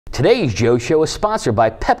Today's Joe Show is sponsored by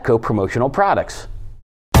Pepco Promotional Products.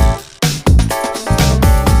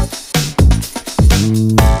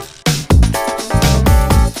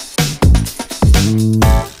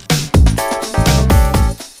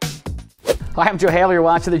 Hi, I'm Joe Haley. You're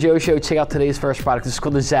watching The Joe Show. Check out today's first product. This is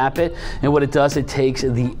called the Zap It. And what it does, it takes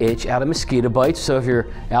the itch out of mosquito bites. So if you're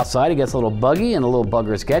outside, it gets a little buggy and the little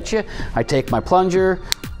buggers get you. I take my plunger,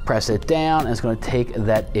 press it down, and it's going to take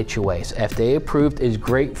that itch away. It's FDA approved. It's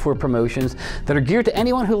great for promotions that are geared to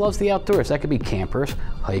anyone who loves the outdoors. That could be campers,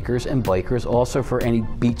 hikers, and bikers. Also for any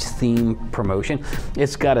beach theme promotion.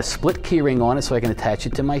 It's got a split key ring on it, so I can attach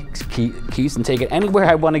it to my keys and take it anywhere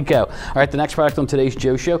I want to go. All right, the next product on today's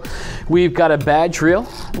Joe Show, we've got a badge reel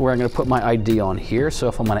where I'm going to put my ID on here. So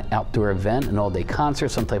if I'm on an outdoor event, an all-day concert,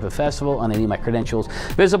 some type of festival, and I need my credentials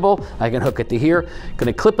visible, I can hook it to here. Going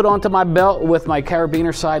to clip it onto my belt with my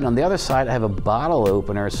carabiner side. And on the other side, I have a bottle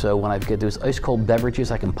opener, so when I get those ice cold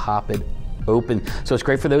beverages, I can pop it open. So it's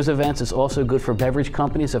great for those events. It's also good for beverage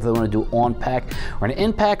companies if they want to do on pack or an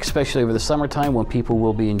in pack, especially over the summertime when people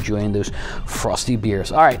will be enjoying those frosty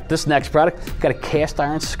beers. All right, this next product, got a cast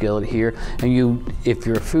iron skillet here, and if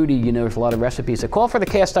you're a foodie, you know there's a lot of recipes that call for the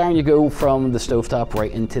cast iron. You go from the stovetop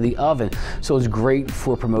right into the oven. So it's great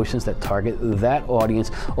for promotions that target that audience.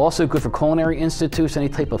 Also good for culinary institutes, any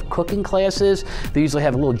type of cooking classes. They usually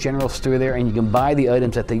have a little general store there, and you can buy the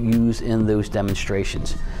items that they use in those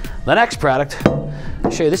demonstrations. The next product,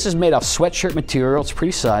 I'll show you, this is made of sweatshirt material. It's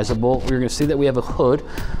pretty sizable. You're going to see that we have a hood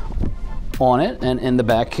on it, and in the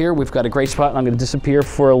back here we've got a great spot, and I'm going to disappear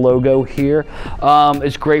for a logo here.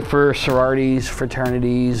 It's great for sororities,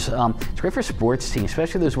 fraternities. It's great for sports teams,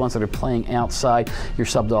 especially those ones that are playing outside. You're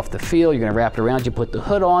subbed off the field, you're going to wrap it around, you put the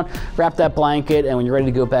hood on, wrap that blanket, and when you're ready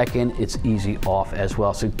to go back in, it's easy off as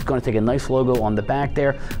well. So it's going to take a nice logo on the back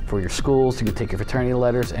there for your schools. You can take your fraternity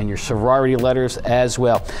letters and your sorority letters as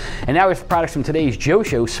well. And now we have products from today's Joe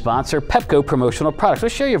Show sponsor, Pepco Promotional Products.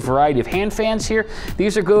 Let's show you a variety of hand fans here.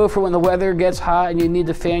 These are good for when the weather gets hot and you need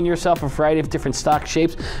to fan yourself, a variety of different stock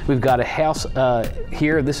shapes. We've got a house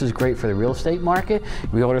here. This is great for the real estate market.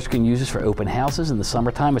 Realtors can use this for open houses in the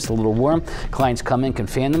summertime. It's a little warm. Clients come in, can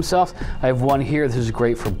fan themselves. I have one here. This is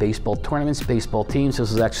great for baseball tournaments, baseball teams.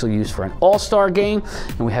 This is actually used for an all-star game,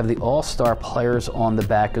 and we have the all-star players on the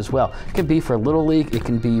back as well. It can be for Little League, it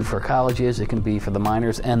can be for colleges, it can be for the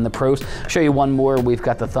minors and the pros. I'll show you one more. We've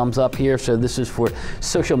got the thumbs up here. So this is for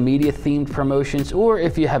social media themed promotions, or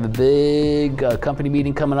if you have a big company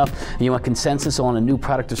meeting coming up and you want consensus on a new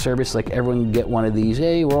product or service, like everyone can get one of these.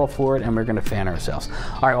 Hey, we're all for it, and we're going to fan ourselves.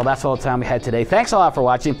 All right, well, that's all the time we had today. Thanks a lot for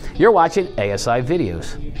watching. You're watching ASI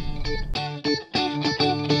Videos.